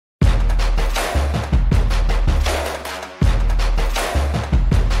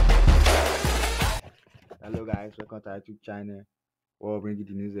guys, welcome to our YouTube channel. We'll bring you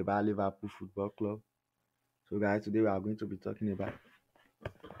the news about Liverpool Football Club. So guys, today we are going to be talking about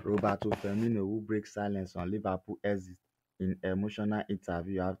Roberto Firmino, who breaks silence on Liverpool exit in emotional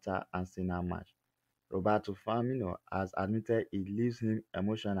interview after Arsenal match. Roberto Firmino has admitted it leaves him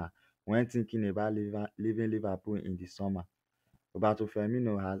emotional when thinking about leaving Liverpool in the summer. Roberto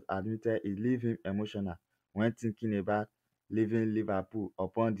Firmino has admitted it leaves him emotional when thinking about leaving Liverpool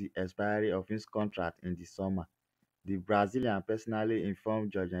upon the expiry of his contract in the summer. The Brazilian personally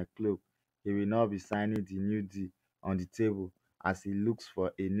informed Jurgen Klopp he will not be signing the new deal on the table as he looks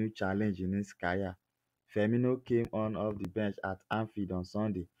for a new challenge in his career. Firmino came on off the bench at Anfield on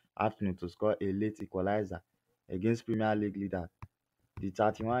Sunday afternoon to score a late equalizer against Premier League leader. The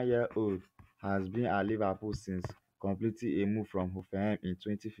 31-year-old has been at Liverpool since completing a move from Hoffenheim in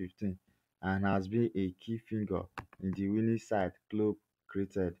 2015 and has been a key figure in the winning side Klopp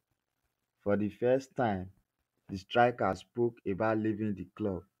created. For the first time, the striker spoke about leaving the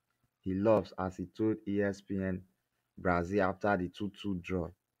club he loves as he told ESPN Brazil after the 2-2 draw.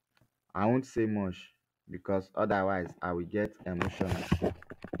 "I won't say much because otherwise I will get emotional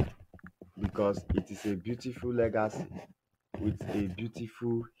because it is a beautiful legacy with a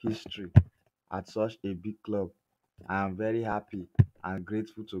beautiful history at such a big club. I am very happy and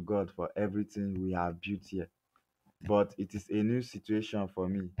grateful to God for everything we have built here. But it is a new situation for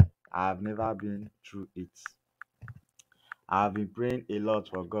me. I have never been through it. I have been praying a lot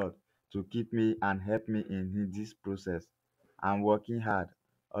for God to keep me and help me in this process. I'm working hard,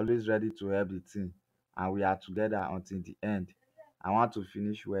 always ready to help the team, and we are together until the end. I want to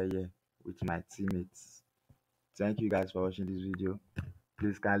finish well here with my teammates." Thank you guys for watching this video.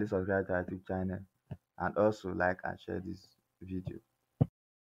 Please kindly subscribe to our YouTube channel and also like and share this video.